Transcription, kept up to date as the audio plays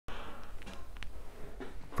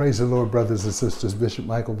Praise the Lord, brothers and sisters. Bishop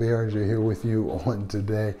Michael Barringer here with you on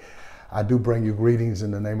today. I do bring you greetings in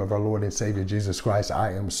the name of our Lord and Savior, Jesus Christ.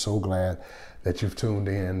 I am so glad that you've tuned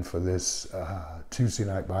in for this Tuesday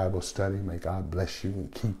night Bible study. May God bless you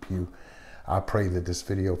and keep you. I pray that this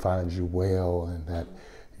video finds you well and that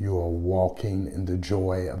you are walking in the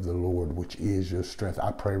joy of the Lord, which is your strength.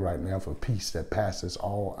 I pray right now for peace that passes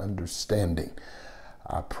all understanding.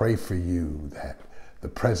 I pray for you that the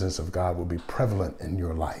presence of God will be prevalent in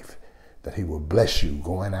your life, that he will bless you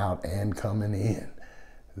going out and coming in,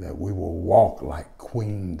 that we will walk like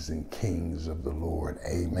queens and kings of the Lord.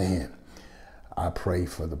 Amen. I pray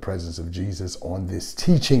for the presence of Jesus on this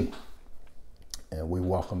teaching, and we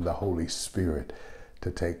welcome the Holy Spirit to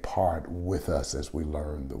take part with us as we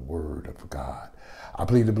learn the Word of God. I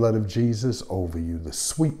plead the blood of Jesus over you, the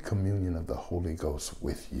sweet communion of the Holy Ghost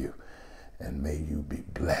with you. And may you be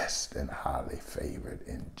blessed and highly favored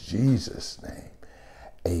in Jesus' name.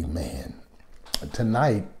 Amen.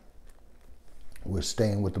 Tonight, we're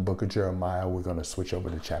staying with the book of Jeremiah. We're going to switch over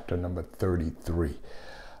to chapter number 33.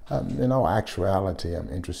 In all actuality, I'm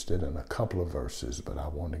interested in a couple of verses, but I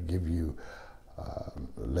want to give you,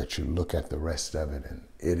 let you look at the rest of it, and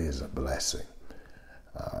it is a blessing.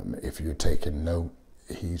 If you're taking note,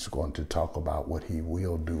 he's going to talk about what he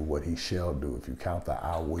will do, what he shall do. If you count the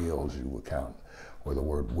I wills, you will count, where the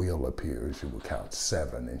word will appears, you will count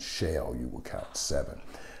 7, and shall, you will count 7.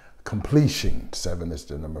 Completion, 7 is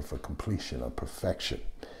the number for completion or perfection.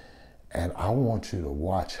 And I want you to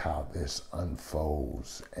watch how this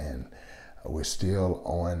unfolds. And we're still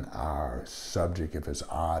on our subject, If It's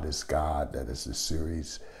Odd, It's God. That is the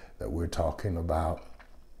series that we're talking about.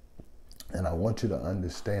 And I want you to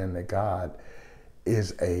understand that God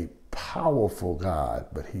is a powerful God,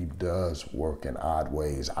 but he does work in odd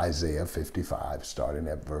ways. Isaiah 55, starting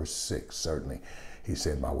at verse 6, certainly he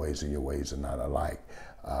said, my ways and your ways are not alike.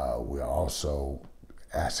 We're also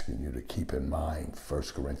asking you to keep in mind 1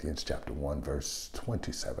 Corinthians chapter 1, verse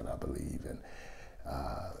 27, I believe,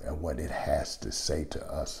 and what it has to say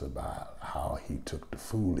to us about how he took the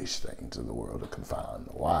foolish things of the world to confound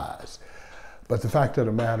the wise. But the fact of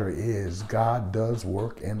the matter is, God does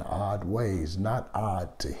work in odd ways, not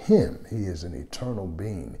odd to him. He is an eternal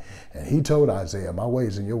being. And he told Isaiah, my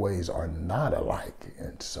ways and your ways are not alike.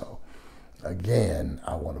 And so, again,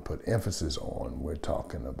 I want to put emphasis on, we're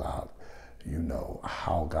talking about,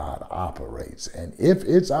 how God operates. And if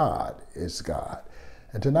it's odd, it's God.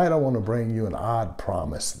 And tonight I want to bring you an odd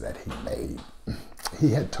promise that he made.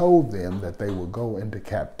 He had told them that they would go into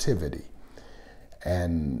captivity.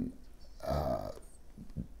 And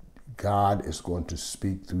God is going to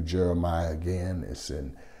speak through Jeremiah again. It's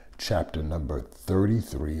in chapter number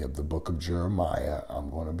 33 of the book of Jeremiah. I'm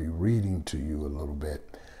going to be reading to you a little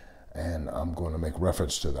bit, and I'm going to make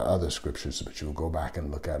reference to the other scriptures, but you'll go back and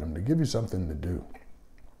look at them to give you something to do,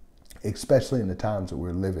 especially in the times that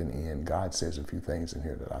we're living in. God says a few things in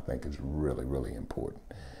here that I think is really, really important.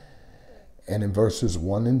 And in verses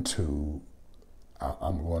 1 and 2,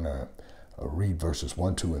 I'm going to read verses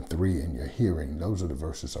 1, 2, and 3 in your hearing. Those are the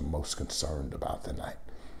verses I'm most concerned about tonight.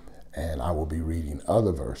 And I will be reading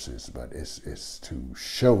other verses, but it's to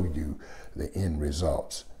show you the end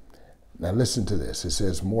results. Now listen to this. It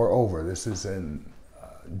says, moreover, this is in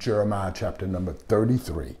Jeremiah chapter number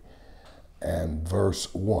 33 and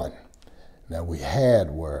verse 1. Now we had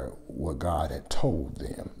what God had told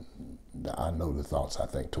them. I know the thoughts I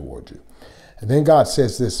think toward you. And then God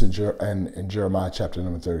says this in Jeremiah chapter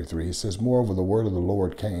number 33. He says, moreover, the word of the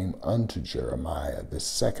Lord came unto Jeremiah the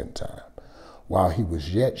second time, while he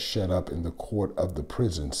was yet shut up in the court of the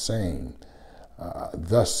prison, saying,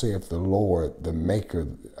 thus saith the Lord, the maker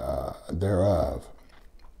thereof,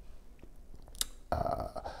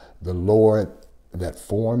 the Lord that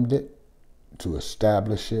formed it to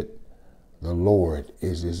establish it, the Lord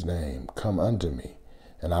is his name. Come unto me,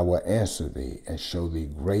 and I will answer thee, and show thee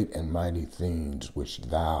great and mighty things which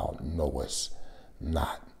thou knowest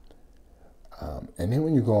not. And then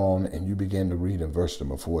when you go on and you begin to read in verse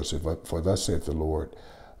number 4, it says, for thus saith the Lord,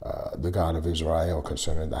 the God of Israel,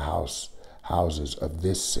 concerning the houses of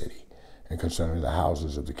this city, and concerning the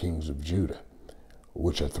houses of the kings of Judah,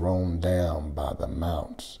 which are thrown down by the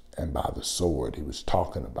mounts and by the sword. He was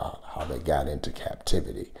talking about how they got into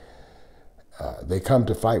captivity. They come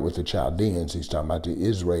to fight with the Chaldeans. He's talking about the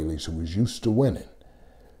Israelis who was used to winning.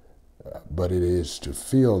 But it is to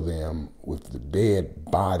fill them with the dead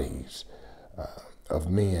bodies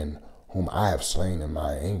of men whom I have slain in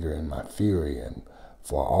my anger and my fury, and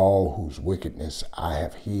for all whose wickedness I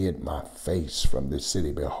have hid my face from this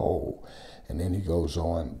city. Behold. And then he goes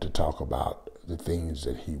on to talk about the things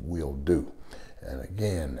that he will do. And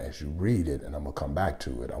again, as you read it, and I'm going to come back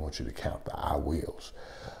to it, I want you to count the I wills.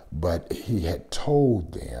 But he had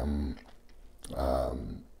told them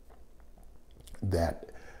that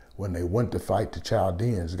when they went to fight the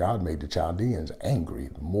Chaldeans, God made the Chaldeans angry.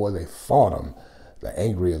 The more they fought them, the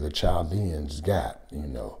angrier the Chaldeans got, you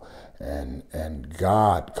know. And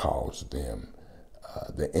God caused them,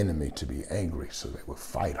 the enemy, to be angry, so they would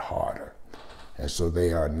fight harder. And so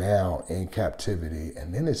they are now in captivity.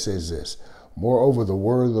 And then it says this, moreover, the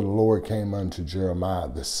word of the Lord came unto Jeremiah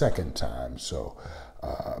the second time. So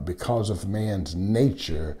because of man's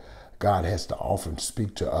nature, God has to often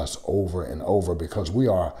speak to us over and over, because we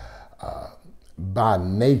are by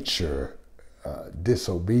nature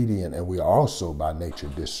disobedient, and we are also by nature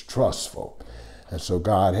distrustful. And so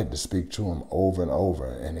God had to speak to him over and over.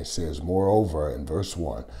 And it says, moreover, in verse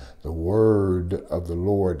 1, the word of the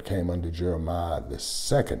Lord came unto Jeremiah the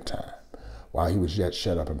second time, while he was yet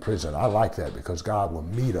shut up in prison. I like that, because God will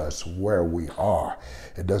meet us where we are.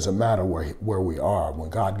 It doesn't matter where we are. When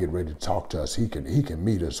God get ready to talk to us, he can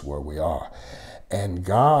meet us where we are. And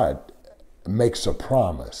God makes a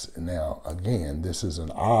promise. Now, again, this is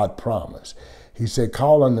an odd promise. He said,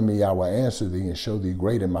 call unto me, I will answer thee, and show thee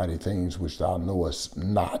great and mighty things which thou knowest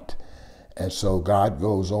not. And so God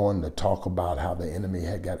goes on to talk about how the enemy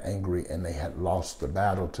had got angry and they had lost the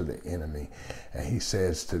battle to the enemy. And he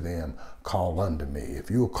says to them, call unto me. If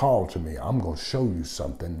you'll call to me, I'm going to show you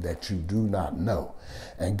something that you do not know.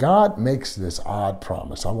 And God makes this odd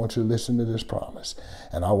promise. I want you to listen to this promise.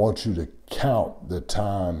 And I want you to count the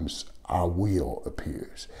times I will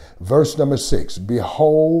appears. Verse number 6,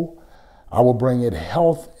 behold, I will bring it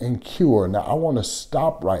health and cure. Now, I want to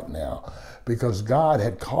stop right now, because God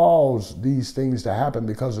had caused these things to happen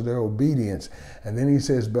because of their obedience. And then he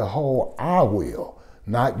says, behold, I will,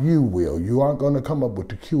 not you will. You aren't going to come up with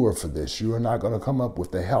the cure for this. You are not going to come up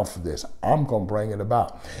with the health for this. I'm going to bring it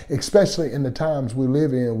about. Especially in the times we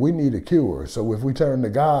live in, we need a cure. So if we turn to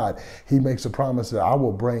God, he makes a promise that I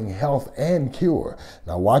will bring health and cure.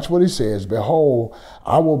 Now watch what he says. Behold,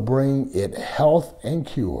 I will bring it health and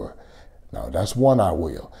cure. Now that's one I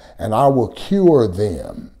will. And I will cure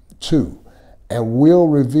them too, and will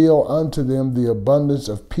reveal unto them the abundance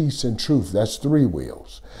of peace and truth. That's 3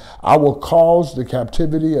 wills. I will cause the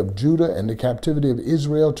captivity of Judah and the captivity of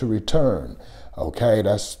Israel to return. Okay,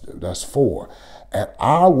 that's 4. And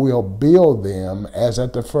I will build them as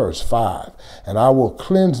at the first, 5. And I will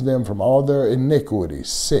cleanse them from all their iniquities,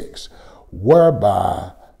 6.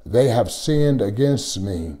 Whereby they have sinned against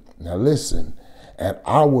me. Now listen. And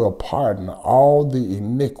I will pardon all the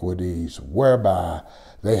iniquities whereby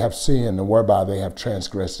they have sinned and whereby they have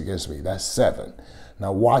transgressed against me. That's 7.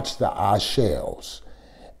 Now watch the I shalls.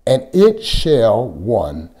 And it shall,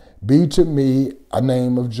 1, be to me a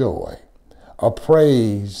name of joy, a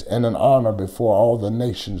praise and an honor before all the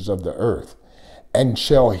nations of the earth, and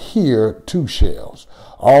shall hear, 2 shalls,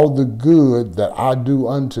 all the good that I do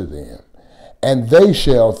unto them. And they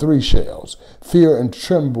shall, 3 shalls, fear and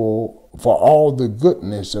tremble for all the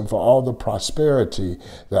goodness and for all the prosperity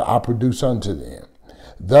that I produce unto them.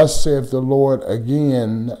 Thus saith the Lord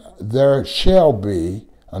again, there shall be,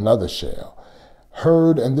 another shall,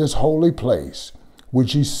 heard in this holy place,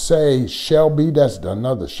 which ye say shall be, that's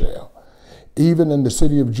another shall, even in the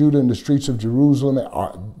city of Judah and the streets of Jerusalem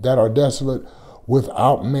that are desolate,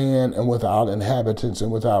 without man and without inhabitants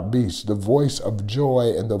and without beasts, the voice of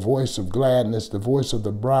joy and the voice of gladness, the voice of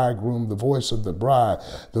the bridegroom, the voice of the bride,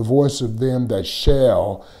 the voice of them that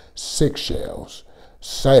shall, 6 shalls,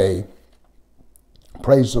 say,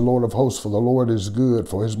 praise the Lord of hosts, for the Lord is good,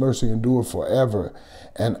 for his mercy endureth forever.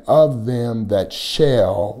 And of them that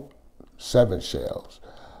shall, 7 shalls,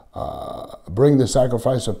 bring the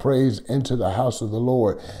sacrifice of praise into the house of the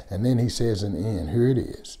Lord. And then he says in the end, here it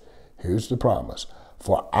is. Here's the promise.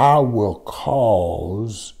 For I will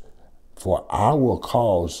cause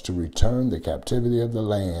to return the captivity of the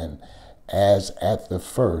land as at the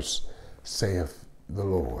first, saith the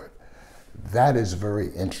Lord. That is very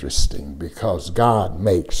interesting, because God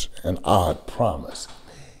makes an odd promise.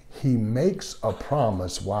 He makes a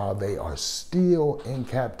promise while they are still in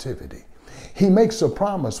captivity. He makes a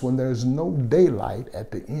promise when there's no daylight at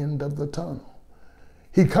the end of the tunnel.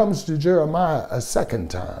 He comes to Jeremiah a second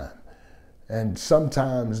time. And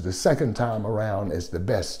sometimes the second time around is the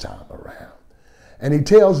best time around. And he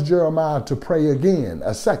tells Jeremiah to pray again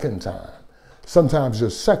a second time. Sometimes your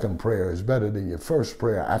second prayer is better than your first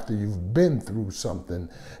prayer after you've been through something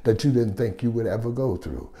that you didn't think you would ever go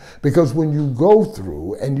through. Because when you go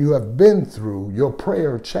through and you have been through, your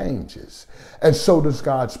prayer changes. And so does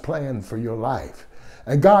God's plan for your life.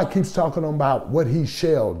 And God keeps talking about what he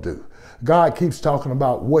shall do. God keeps talking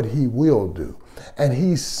about what he will do. And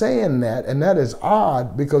he's saying that, and that is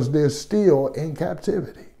odd because they're still in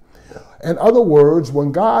captivity. In other words,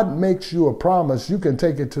 when God makes you a promise, you can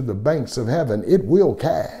take it to the banks of heaven. It will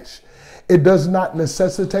cash. It does not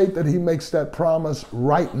necessitate that he makes that promise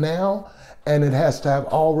right now, and it has to have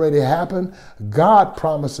already happened. God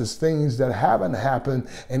promises things that haven't happened,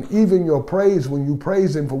 and even your praise, when you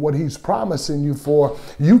praise him for what he's promising you for,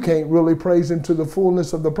 you can't really praise him to the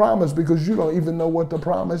fullness of the promise because you don't even know what the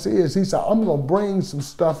promise is. He said, I'm going to bring some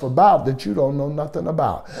stuff about that you don't know nothing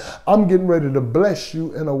about. I'm getting ready to bless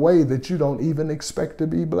you in a way that you don't even expect to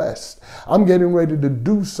be blessed. I'm getting ready to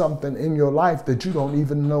do something in your life that you don't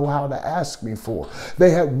even know how to ask me for. They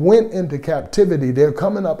had went into captivity. They're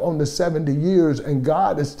coming up on the 70 years, and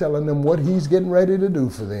God is telling them what he's getting ready to do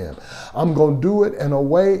for them. I'm going to do it in a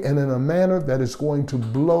way and in a manner that is going to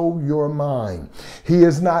blow your mind. He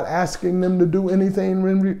is not asking them to do anything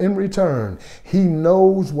in return. He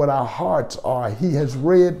knows what our hearts are. He has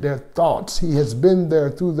read their thoughts. He has been there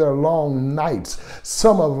through their long nights.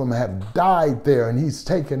 Some of them have died there, and he's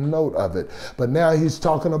taken note of it. But now he's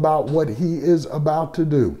talking about what he is about to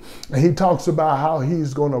do. And he talks about how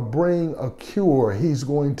he's going to bring a cure. He's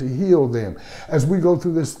going to heal them. As we go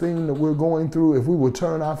through this thing that we're going through, if we will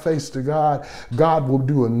turn our face to God, God will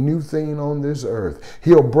do a new thing on this earth.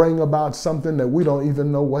 He'll bring about something that we don't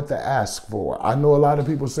even know what to ask for. I know a lot of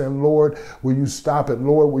people saying, Lord, will you stop it?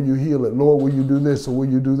 Lord, will you heal it? Lord, will you do this or will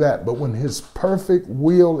you do that? But when his perfect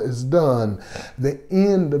will is done, the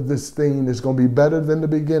end of this thing is going to be better than the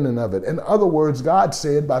beginning of it. In other words, God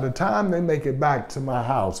said, by the time they make it back to my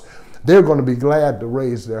house, they're going to be glad to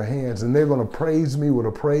raise their hands, and they're going to praise me with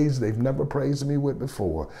a praise they've never praised me with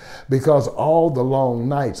before. Because all the long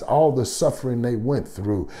nights, all the suffering they went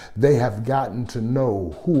through, they have gotten to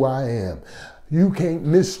know who I am. You can't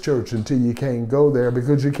miss church until you can't go there,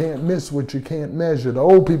 because you can't miss what you can't measure. The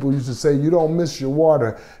old people used to say, you don't miss your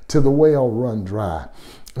water till the well run dry.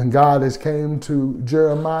 And God has came to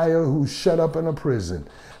Jeremiah, who's shut up in a prison.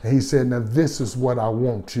 And he said, now this is what I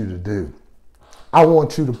want you to do. I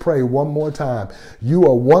want you to pray one more time. You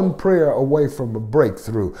are one prayer away from a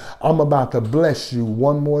breakthrough. I'm about to bless you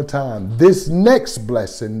one more time. This next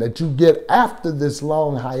blessing that you get after this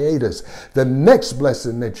long hiatus, the next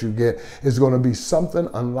blessing that you get is going to be something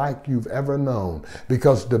unlike you've ever known,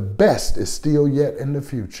 because the best is still yet in the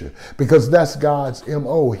future, because that's God's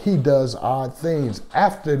MO. He does odd things.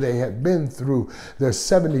 After they had been through their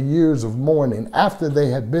 70 years of mourning, after they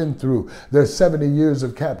had been through their 70 years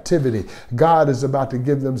of captivity, God is about to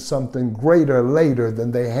give them something greater later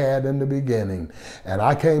than they had in the beginning. And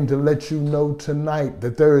I came to let you know tonight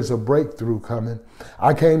that there is a breakthrough coming.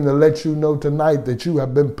 I came to let you know tonight that you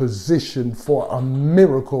have been positioned for a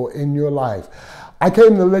miracle in your life. I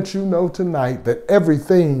came to let you know tonight that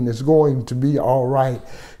everything is going to be all right.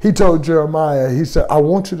 He told Jeremiah, he said, I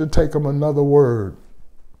want you to take them another word.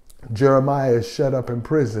 Jeremiah is shut up in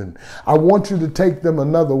prison. I want you to take them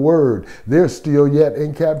another word. They're still yet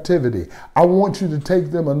in captivity. I want you to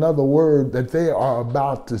take them another word, that they are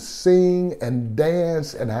about to sing and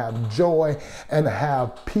dance and have joy and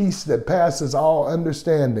have peace that passes all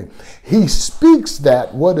understanding. He speaks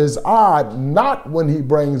that, what is odd, not when he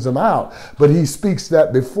brings them out, but he speaks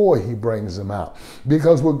that before he brings them out.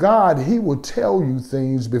 Because with God, he will tell you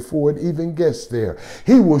things before it even gets there.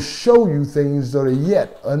 He will show you things that are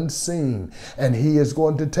yet unseen. And he is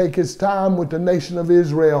going to take his time with the nation of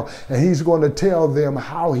Israel, and he's going to tell them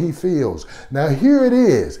how he feels. Now here it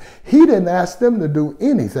is. He didn't ask them to do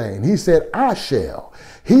anything. He said, I shall.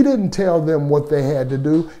 He didn't tell them what they had to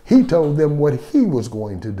do. He told them what he was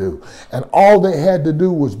going to do. And all they had to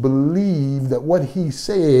do was believe that what he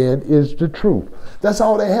said is the truth. That's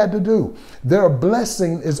all they had to do. Their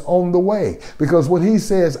blessing is on the way. Because when he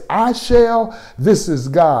says, I shall, this is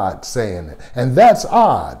God saying it. And that's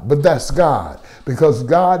odd, but that's God. Because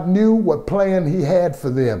God knew what plan he had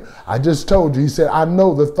for them. I just told you, he said, I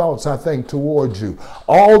know the thoughts I think towards you.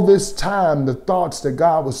 All this time, the thoughts that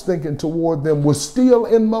God was thinking toward them were still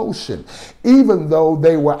in motion. Even though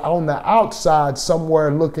they were on the outside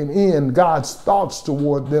somewhere looking in, God's thoughts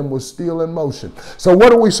toward them were still in motion. So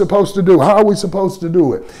what are we supposed to do? How are we supposed to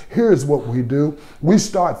do it? Here's what we do. We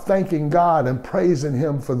start thanking God and praising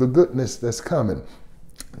him for the goodness that's coming.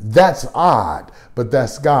 That's odd, but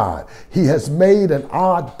that's God. He has made an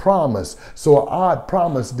odd promise, so an odd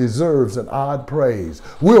promise deserves an odd praise.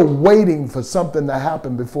 We're waiting for something to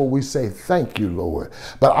happen before we say, thank you, Lord.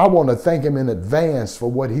 But I want to thank him in advance for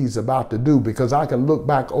what he's about to do, because I can look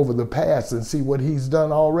back over the past and see what he's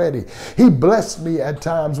done already. He blessed me at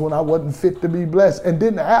times when I wasn't fit to be blessed and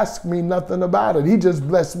didn't ask me nothing about it. He just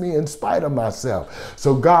blessed me in spite of myself.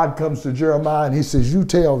 So God comes to Jeremiah and he says, you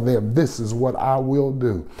tell them this is what I will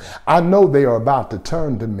do. I know they are about to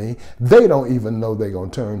turn to me. They don't even know they're going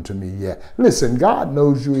to turn to me yet. Listen, God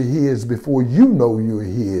knows you're his before you know you're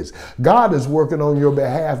his. God is working on your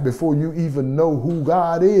behalf before you even know who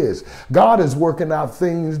God is. God is working out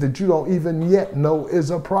things that you don't even yet know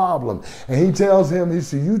is a problem. And he tells him, he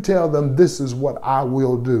said, you tell them this is what I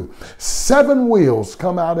will do. 7 wheels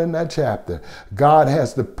come out in that chapter. God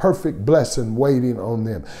has the perfect blessing waiting on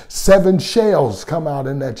them. 7 shells come out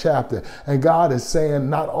in that chapter. And God is saying,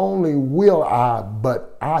 not only will I,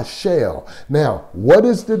 but I shall. Now, what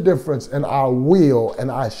is the difference in I will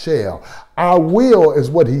and I shall? I will is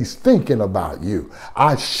what he's thinking about you.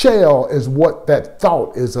 I shall is what that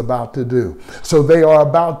thought is about to do. So they are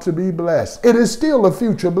about to be blessed. It is still a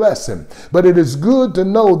future blessing, but it is good to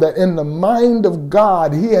know that in the mind of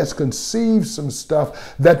God, he has conceived some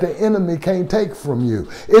stuff that the enemy can't take from you.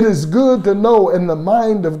 It is good to know in the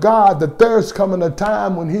mind of God that there's coming a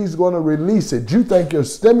time when he's going to release it. You think your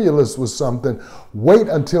stimulus was something. Wait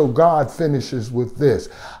until God finishes with this.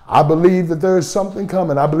 I believe that there is something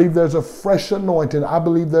coming. I believe there's a fresh anointing. I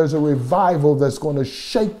believe there's a revival that's going to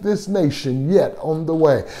shake this nation yet on the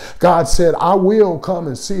way. God said, I will come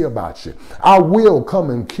and see about you. I will come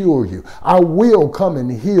and cure you. I will come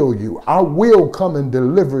and heal you. I will come and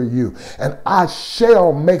deliver you. And I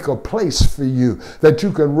shall make a place for you that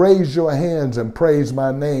you can raise your hands and praise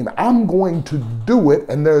my name. I'm going to do it,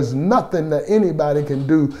 and there's nothing that anybody can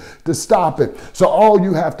do to stop it. So all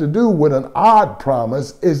you have to do with an odd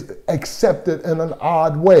promise is accept it in an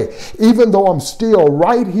odd way. Even though I'm still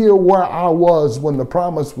right here where I was when the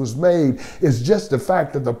promise was made, it's just the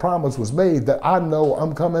fact that the promise was made that I know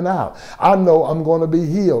I'm coming out. I know I'm going to be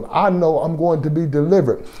healed. I know I'm going to be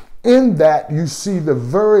delivered. In that, you see the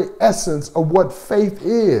very essence of what faith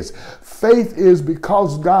is. Faith is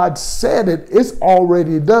because God said it, it's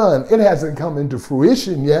already done. It hasn't come into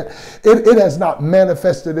fruition yet. It has not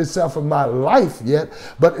manifested itself in my life yet.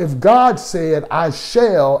 But if God said, I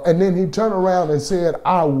shall, and then he turned around and said,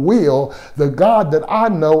 I will, the God that I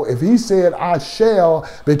know, if he said, I shall,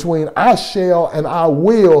 between I shall and I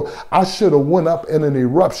will, I should have went up in an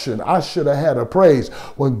eruption. I should have had a praise.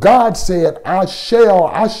 When God said, I shall,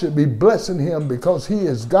 I should be blessing him because he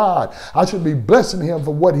is God. I should be blessing him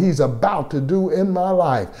for what he's about to do in my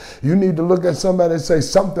life. You need to look at somebody and say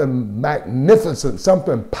something magnificent,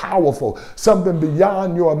 something powerful, something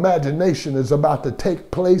beyond your imagination is about to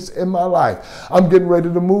take place in my life. I'm getting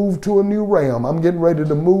ready to move to a new realm. I'm getting ready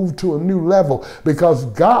to move to a new level because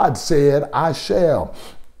God said, I shall.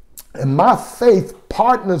 And my faith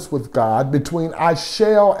partners with God between I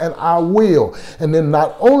shall and I will. And then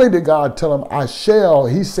not only did God tell him I shall,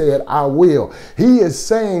 he said I will. He is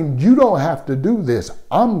saying you don't have to do this.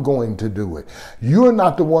 I'm going to do it. You're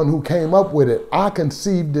not the one who came up with it. I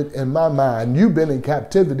conceived it in my mind. You've been in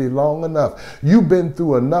captivity long enough. You've been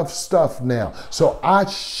through enough stuff now. So I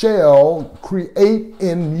shall create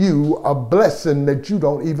in you a blessing that you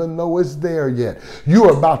don't even know is there yet.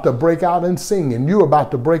 You're about to break out in singing. You're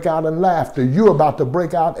about to break out in laughter. You're about to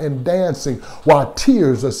break out in dancing while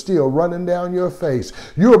tears are still running down your face.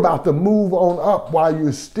 You're about to move on up while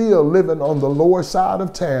you're still living on the lower side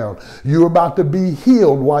of town. You're about to be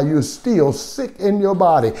healed while you're still sick in your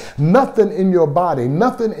body. Nothing in your body,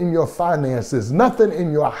 nothing in your finances, nothing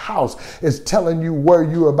in your house is telling you where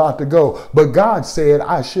you're about to go. But God said,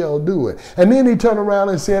 I shall do it. And then he turned around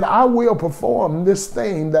and said, I will perform this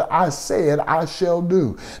thing that I said I shall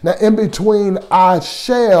do. Now, in between I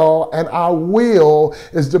shall and I will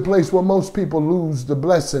is the place where most people lose the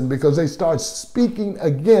blessing because they start speaking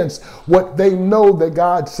against what they know that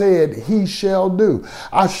God said he shall do.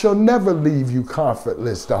 I shall never leave you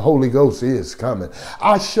comfortless. The Holy Ghost is coming.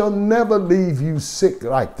 I shall never leave you sick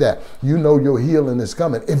like that. You know your healing is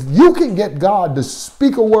coming. If you can get God to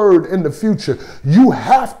speak a word in the future, you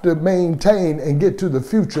have to maintain and get to the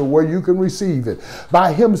future where you can receive it.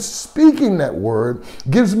 By him speaking that word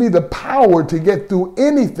gives me the power to get through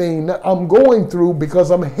anything that I'm going through breakthrough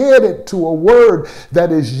because I'm headed to a word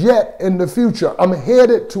that is yet in the future. I'm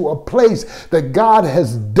headed to a place that God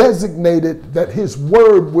has designated that his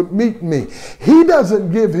word would meet me. He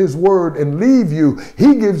doesn't give his word and leave you.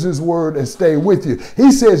 He gives his word and stay with you.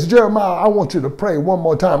 He says, Jeremiah, I want you to pray one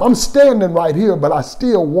more time. I'm standing right here, but I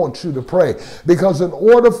still want you to pray, because in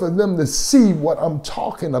order for them to see what I'm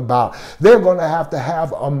talking about, they're going to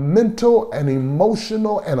have a mental and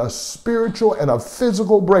emotional and a spiritual and a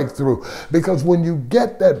physical breakthrough. Because when you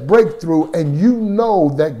get that breakthrough and you know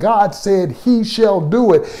that God said he shall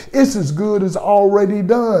do it, it's as good as already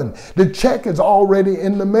done. The check is already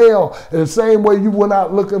in the mail. In the same way you went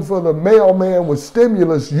out looking for the mailman with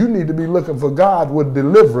stimulus, you need to be looking for God with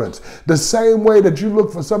deliverance. The same way that you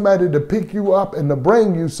look for somebody to pick you up and to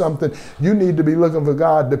bring you something, you need to be looking for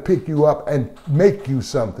God to pick you up and make you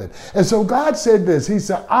something. And so God said this. He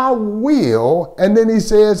said, I will, and then he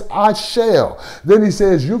says, I shall. Then he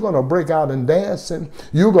says, you're going to break out in dancing.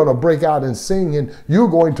 You're going to break out in singing. You're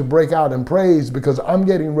going to break out in praise, because I'm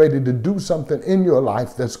getting ready to do something in your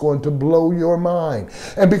life that's going to blow your mind.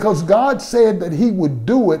 And because God said that he would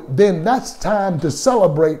do it, then that's time to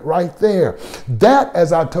celebrate right there. That,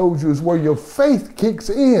 as I told you, is where your faith kicks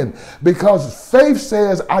in, because faith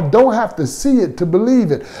says, I don't have to see it to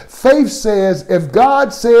believe it. Faith says, if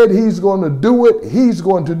God said he's going to do it, he's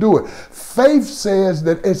going to do it. Faith says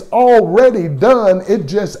that it's already done, it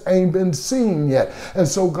just ain't been seen yet. And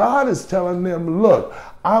so God is telling them, look,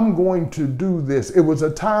 I'm going to do this. It was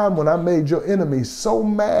a time when I made your enemies so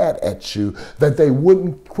mad at you that they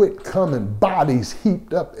wouldn't quit coming, bodies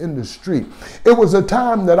heaped up in the street. It was a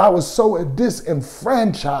time that I was so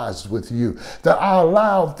disenfranchised with you that I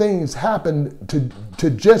allowed things happen to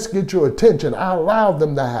just get your attention. I allowed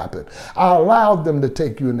them to happen. I allowed them to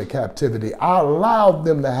take you into captivity. I allowed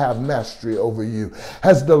them to have mastery over you.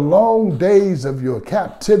 Has the long days of your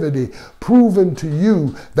captivity proven to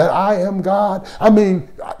you that I am God? I mean,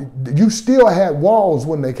 you still had walls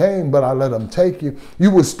when they came, but I let them take you.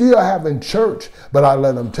 You were still having church, but I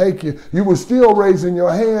let them take you. You were still raising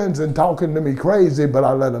your hands and talking to me crazy, but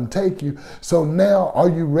I let them take you. So now, are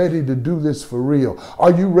you ready to do this for real?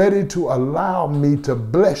 Are you ready to allow me to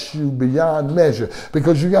bless you beyond measure?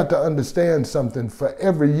 Because you got to understand something. For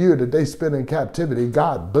every year that they spent in captivity,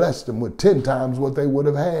 God blessed them with 10 times what they would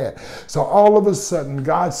have had. So all of a sudden,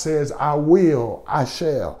 God says, I will, I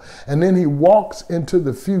shall. And then he walks into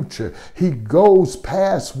the future. He goes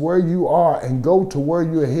past where you are and go to where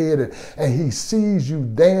you're headed, and he sees you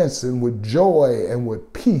dancing with joy and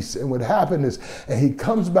with peace and with happiness. And he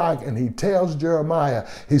comes back and he tells Jeremiah,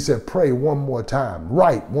 he said, pray one more time,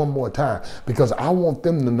 write one more time, because I want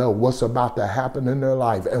them to know what's about to happen in their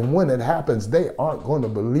life. And when it happens, they aren't going to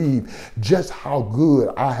believe just how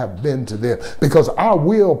good I have been to them, because I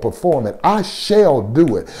will perform it. I shall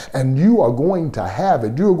do it. And you are going to have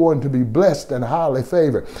it. You're going to be blessed and highly favored.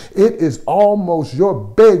 It is almost, your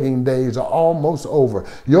begging days are almost over.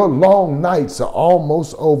 Your long nights are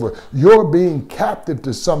almost over. Your being captive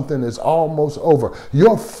to something is almost over.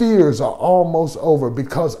 Your fears are almost over,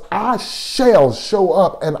 because I shall show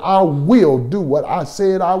up and I will do what I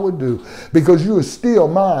said I would do, because you are still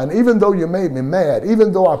mine. Even though you made me mad,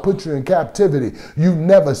 even though I put you in captivity, you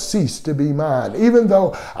never ceased to be mine. Even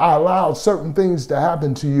though I allowed certain things to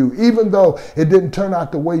happen to you, even though it didn't turn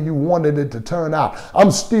out the way you wanted it to turn out,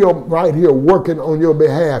 I'm still right here working on your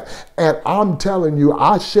behalf. And I'm telling you,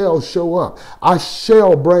 I shall show up. I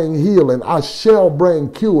shall bring healing. I shall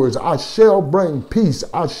bring cures. I shall bring peace.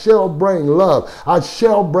 I shall bring love. I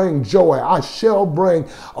shall bring joy. I shall bring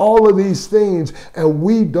all of these things. And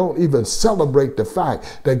we don't even celebrate the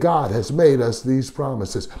fact that God has made us these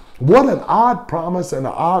promises. What an odd promise and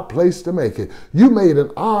an odd place to make it. You made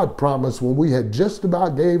an odd promise when we had just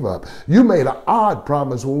about gave up. You made an odd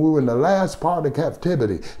promise when we were in the last part of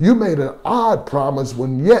captivity. You made an odd promise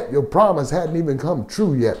when yet your promise hadn't even come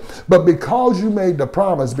true yet. But because you made the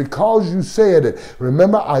promise, because you said it,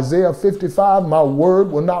 remember Isaiah 55, my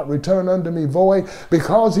word will not return unto me void.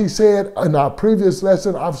 Because he said in our previous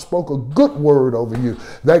lesson, I've spoke a good word over you.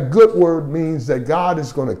 That good word means that God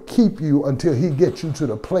is going to keep you until he gets you to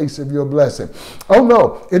the place of your blessing. Oh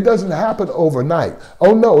no, it doesn't happen overnight.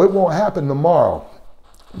 Oh no, it won't happen tomorrow.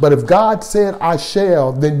 But if God said, I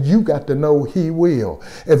shall, then you got to know he will.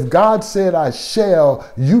 If God said, I shall,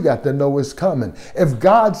 you got to know it's coming. If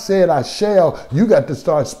God said, I shall, you got to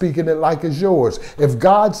start speaking it like it's yours. If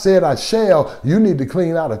God said, I shall, you need to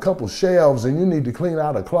clean out a couple shelves and you need to clean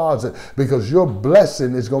out a closet, because your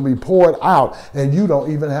blessing is going to be poured out and you don't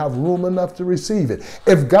even have room enough to receive it.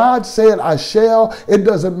 If God said, I shall, it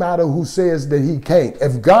doesn't matter who says that he can't.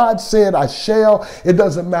 If God said, I shall, it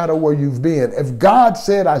doesn't matter where you've been. If God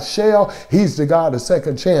said, said I shall, he's the God of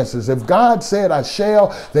second chances. If God said I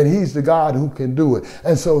shall, then he's the God who can do it.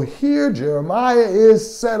 And so here Jeremiah is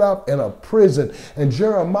set up in a prison, and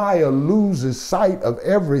Jeremiah loses sight of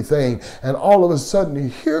everything. And all of a sudden,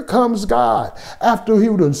 here comes God. After he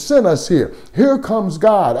would have sent us here, here comes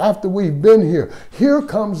God. After we've been here, here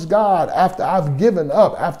comes God. After I've given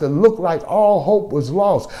up, after it looked like all hope was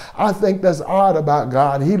lost. I think that's odd about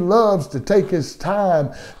God. He loves to take his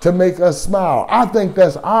time to make us smile. I think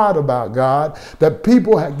that's odd about God, that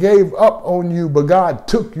people gave up on you, but God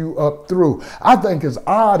took you up through. I think it's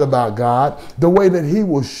odd about God, the way that he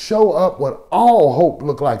will show up when all hope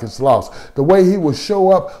look like it's lost, the way he will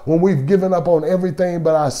show up when we've given up on everything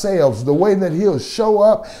but ourselves, the way that he'll show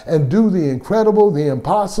up and do the incredible, the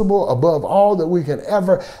impossible, above all that we can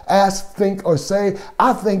ever ask, think, or say.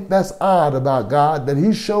 I think that's odd about God, that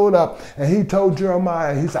he showed up and he told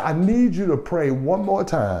Jeremiah, he said, I need you to pray one more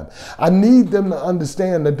time. I need them to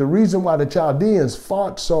understand that the reason why the Chaldeans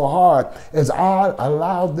fought so hard is I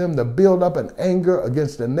allowed them to build up an anger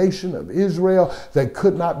against the nation of Israel that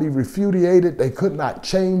could not be refuted. They could not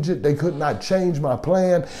change it. They could not change my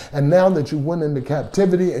plan. And now that you went into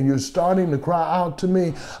captivity and you're starting to cry out to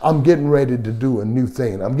me, I'm getting ready to do a new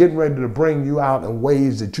thing. I'm getting ready to bring you out in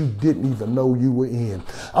ways that you didn't even know you were in.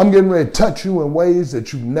 I'm getting ready to touch you in ways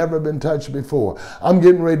that you've never been touched before. I'm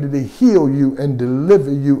getting ready to heal you and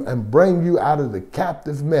deliver you and bring you out of the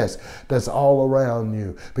captive mess that's all around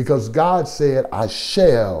you. Because God said, I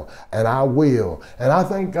shall and I will. And I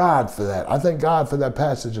thank God for that. I thank God for that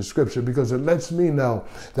passage of scripture, because it lets me know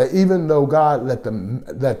that even though God let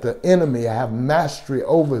the enemy have mastery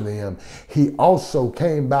over them, he also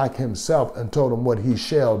came back himself and told them what he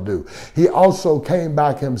shall do. He also came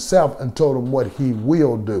back himself and told them what he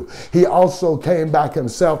will do. He also came back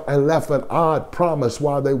himself and left an odd promise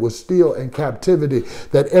while they were still in captivity,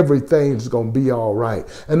 that everything's going to be all right.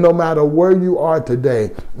 And no matter where you are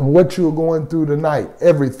today and what you're going through tonight,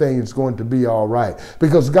 everything's going to be all right,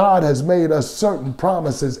 because God has made us certain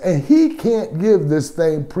promises, and he can't give this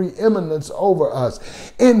thing preeminence over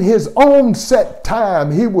us. In his own set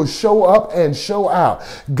time, he will show up and show out.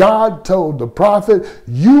 God told the prophet,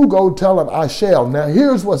 you go tell him I shall. Now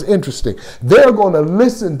here's what's interesting. They're going to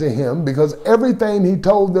listen to him because everything he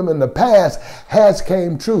told them in the past has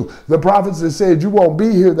came true. The prophets that said you won't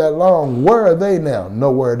be here that long, where are they now?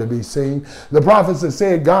 Nowhere to be seen. The prophets that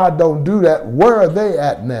said God don't do that, where are they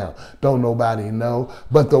at now? Don't nobody know.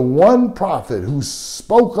 But the one prophet who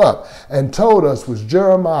spoke up and told us was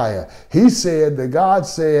Jeremiah. He said that God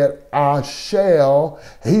said, I shall.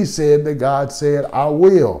 He said that God said, I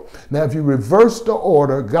will. Now, if you reverse the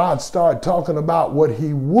order, God started talking about what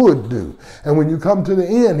he would do. And when you come to the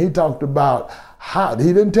end, he talked about how. He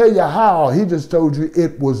didn't tell you how, he just told you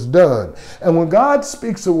it was done. And when God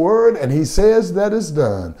speaks a word and he says that it's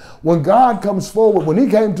done, when God comes forward, when he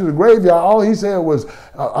came to the graveyard, all he said was,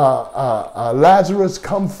 Lazarus,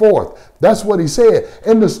 come forth. That's what he said.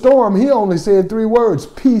 In the storm, he only said 3 words,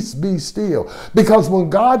 peace be still. Because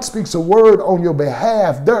when God speaks a word on your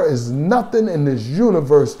behalf, there is nothing in this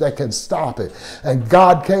universe that can stop it. And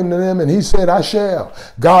God came to them and he said, I shall.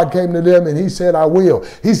 God came to them and he said, I will.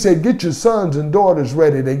 He said, get your sons and daughters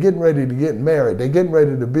ready. They're getting ready to get married. They're getting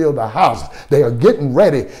ready to build a house. They are getting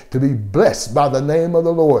ready to be blessed by the name of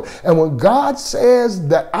the Lord. And when God says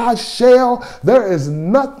that I shall, there is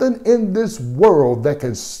nothing in this world that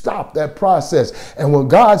can stop that process. And when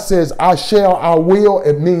God says I shall, I will,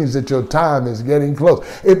 it means that your time is getting close.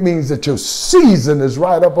 It means that your season is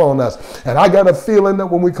right up on us. And I got a feeling that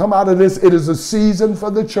when we come out of this, it is a season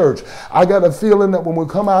for the church. I got a feeling that when we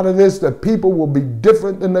come out of this, that people will be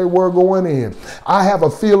different than they were going in. I have a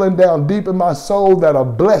feeling down deep in my soul that a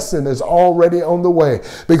blessing is already on the way,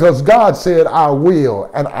 because God said I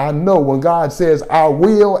will. And I know when God says I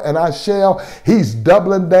will and I shall, he's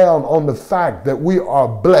doubling down on the fact that we are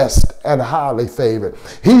blessed and highly favored.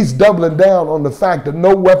 He's doubling down on the fact that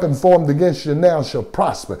no weapon formed against you now shall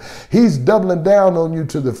prosper. He's doubling down on you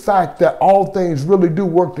to the fact that all things really do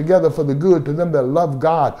work together for the good to them that love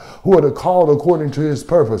God, who are called according to his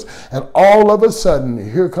purpose. And all of a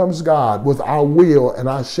sudden, here comes God with I will and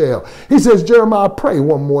I shall. He says, Jeremiah, pray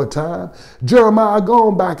one more time. Jeremiah, go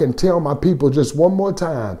on back and tell my people just one more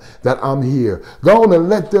time that I'm here. Go on and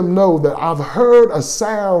let them know that I've heard a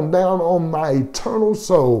sound down on my eternal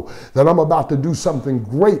soul that I'm about to do something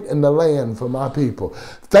great in the land for my people.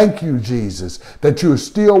 Thank you, Jesus, that you're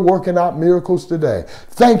still working out miracles today.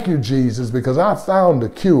 Thank you, Jesus, because I found a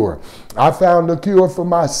cure. I found a cure for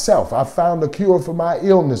myself. I found a cure for my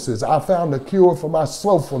illnesses. I found a cure for my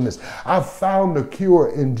slothfulness. I found the cure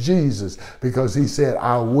in Jesus because he said,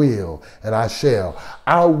 I will and I shall.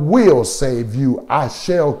 I will save you. I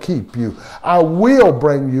shall keep you. I will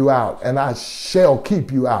bring you out and I shall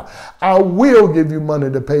keep you out. I will give you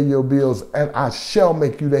money to pay your bills and I shall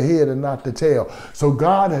make you the head and not the tail. So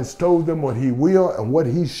God has told them what he will and what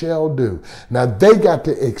he shall do. Now they got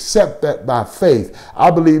to accept that by faith. I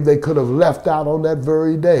believe they could have left out on that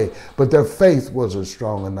very day, but their faith wasn't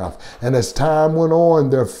strong enough. And as time went on,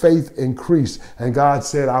 their faith increased and God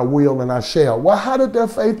said, I will and I shall. Well, how did their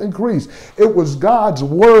faith increase? It was God's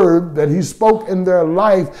word that he spoke in their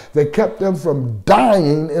life that kept them from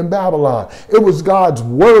dying in Babylon. It was God's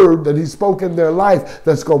word that he spoke in their life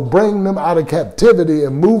that's going to bring them out of captivity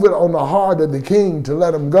and move it on the heart of the king to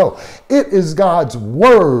let them go. It is God's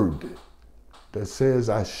word that says,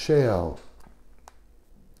 I shall,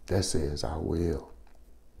 that says, I will.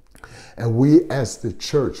 And we as the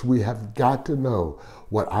church, we have got to know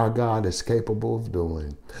what our God is capable of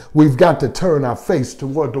doing. We've got to turn our face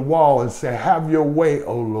toward the wall and say, have your way,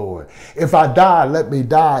 O Lord. If I die, let me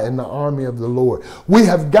die in the army of the Lord. We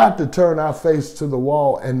have got to turn our face to the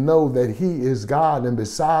wall and know that he is God and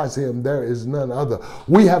besides him there is none other.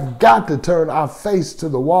 We have got to turn our face to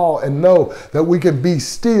the wall and know that we can be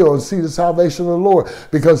still and see the salvation of the Lord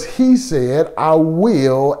because he said, I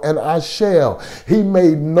will and I shall. He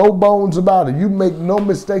made no bones about it. You make no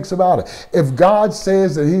mistakes about it. If God says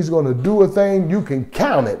that he's going to do a thing, you can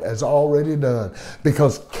count it as already done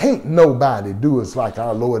because can't nobody do us like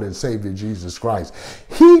our Lord and Savior Jesus Christ.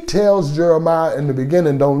 He tells Jeremiah in the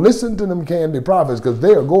beginning, don't listen to them candy prophets because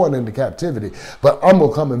they are going into captivity, but I'm going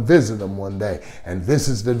to come and visit them one day. And this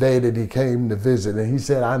is the day that he came to visit. And he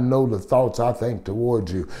said, I know the thoughts I think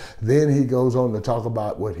towards you. Then he goes on to talk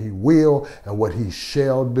about what he will and what he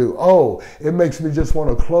shall do. Oh, it makes me just want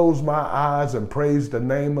to close my eyes and praise the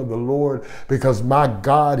name of the Lord because my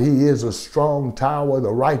God, he is a strong tower. The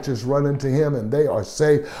righteous run into him and they are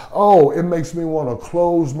safe. Oh, it makes me want to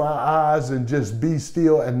close my eyes and just be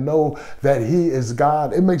still and know that he is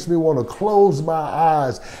God. It makes me want to close my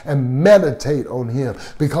eyes and meditate on him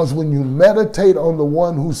because when you meditate on the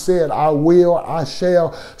one who said, I will, I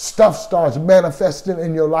shall, stuff starts manifesting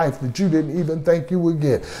in your life that you didn't even think you would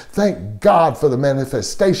get. Thank God for the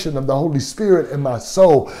manifestation of the Holy Spirit in my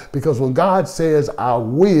soul because when God says, I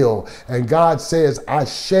will, and God says, I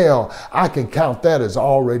shall, I can count that as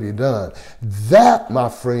already done. That, my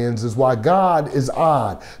friends, is why God is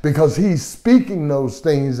odd, because he's speaking those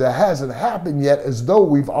things that hasn't happened yet as though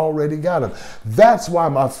we've already got them. That's why,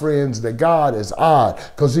 my friends, that God is odd,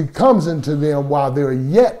 because he comes into them while they're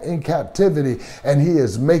yet in captivity and he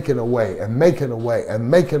is making a way and making a way and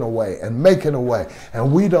making a way and making a way.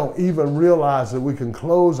 And we don't even realize that we can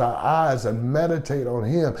close our eyes and meditate on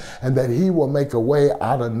him and that he will make a way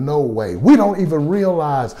out of no way. We don't even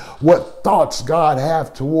realize what thoughts God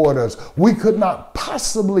have toward us. We could not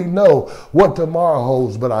possibly know what tomorrow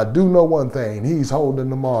holds, but I do know one thing, he's holding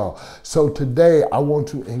tomorrow. So today I want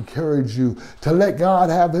to encourage you to let God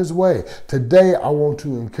have his way. Today I want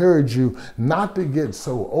to encourage you not to get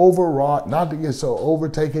so overwrought, not to get so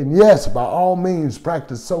overtaken. Yes, by all means,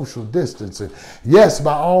 practice social distancing. Yes,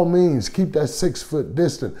 by all means, keep that 6 foot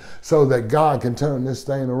distance so that God can turn this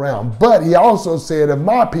thing around. But he also said, if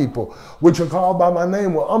my people, which are called by my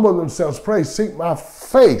name, will humble themselves, pray, seek my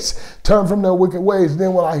face, turn from their wicked ways,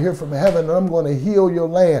 then will I hear from heaven and I'm going to heal your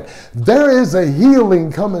land. There is a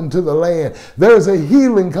healing coming to the land. There's a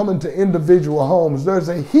healing coming to individual homes. There's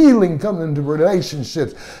a healing coming to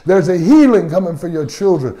relationships. There's a healing coming for your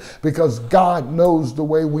children because God knows the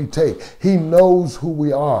way we take. He knows who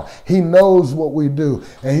we are. He knows what we do.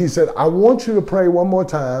 And he said, I want you to pray one more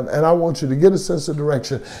time and I want you to get a sense of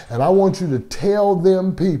direction and I want you to tell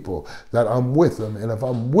them people that I'm with them. And if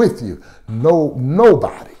I'm with you,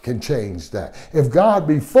 nobody can change that. If God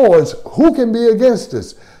be for us, who can be against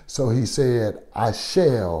us? So he said, I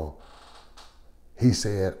shall. He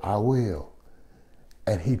said, I will.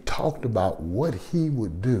 And he talked about what he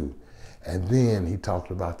would do. And then he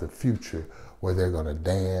talked about the future where they're going to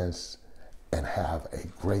dance and have a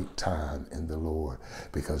great time in the Lord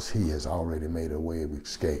because he has already made a way of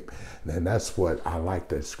escape. And that's what I like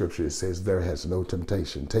that scripture. It says, there has no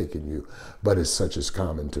temptation taken you, but it's such as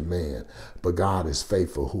common to man. But God is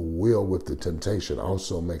faithful, who will with the temptation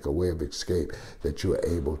also make a way of escape that you are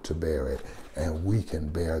able to bear it. and we can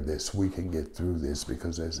bear this. We can get through this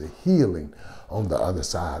because there's a healing on the other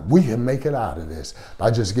side. We can make it out of this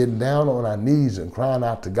by just getting down on our knees and crying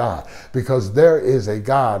out to God, because there is a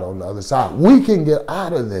God on the other side. We can get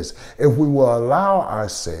out of this if we will allow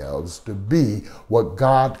ourselves to be what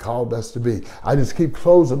God called us to be. I just keep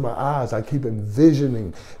closing my eyes. I keep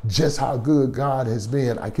envisioning just how good God has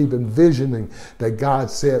been. I keep envisioning that God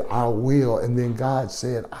said, I will, and then God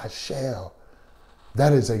said, I shall.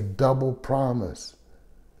 That is a double promise.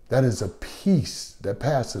 That is a peace that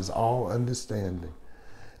passes all understanding.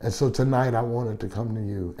 And so tonight I wanted to come to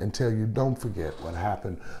you and tell you, don't forget what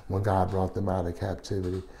happened when God brought them out of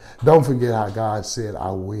captivity. Don't forget how God said,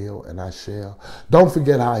 I will and I shall. Don't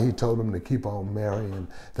forget how he told them to keep on marrying,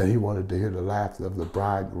 that he wanted to hear the laughter of the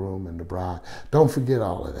bridegroom and the bride. Don't forget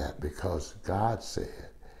all of that, because God said,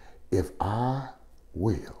 if I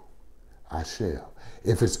will, I shall.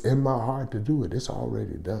 If it's in my heart to do it, it's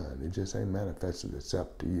already done. It just ain't manifested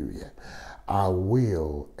itself to you yet. I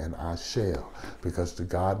will and I shall, because the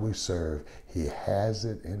God we serve, he has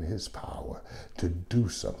it in his power to do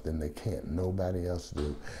something that can't nobody else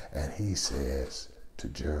do. And he says to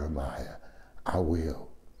Jeremiah, I will.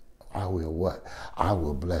 I will what? I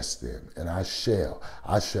will bless them, and I shall.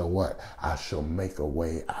 I shall what? I shall make a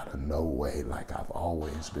way out of no way, like I've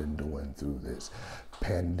always been doing through this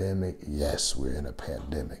pandemic. Yes, we're in a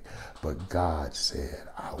pandemic, but God said,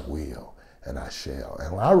 I will and I shall.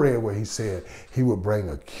 And when I read where he said he would bring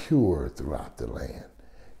a cure throughout the land,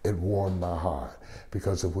 it warmed my heart,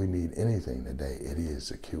 because if we need anything today, it is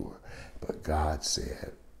a cure. But God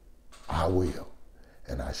said, I will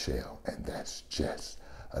and I shall, and that's just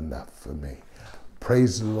enough for me.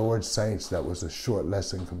 Praise the Lord, saints. That was a short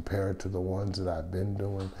lesson compared to the ones that I've been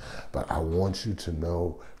doing, but I want you to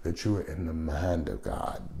know that you are in the mind of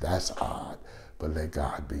God. That's odd, but let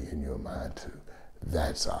God be in your mind too.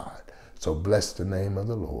 That's odd. So bless the name of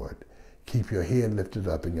the Lord. Keep your head lifted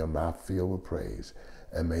up and your mouth filled with praise,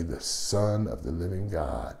 and may the Son of the living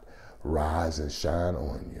God rise and shine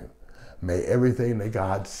on you. May everything that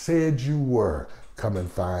God said you were come and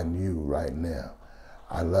find you right now.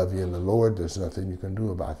 I love you in the Lord. There's nothing you can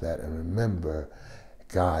do about that. And remember,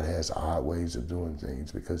 God has odd ways of doing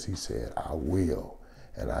things, because he said, I will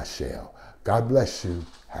and I shall. God bless you.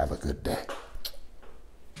 Have a good day.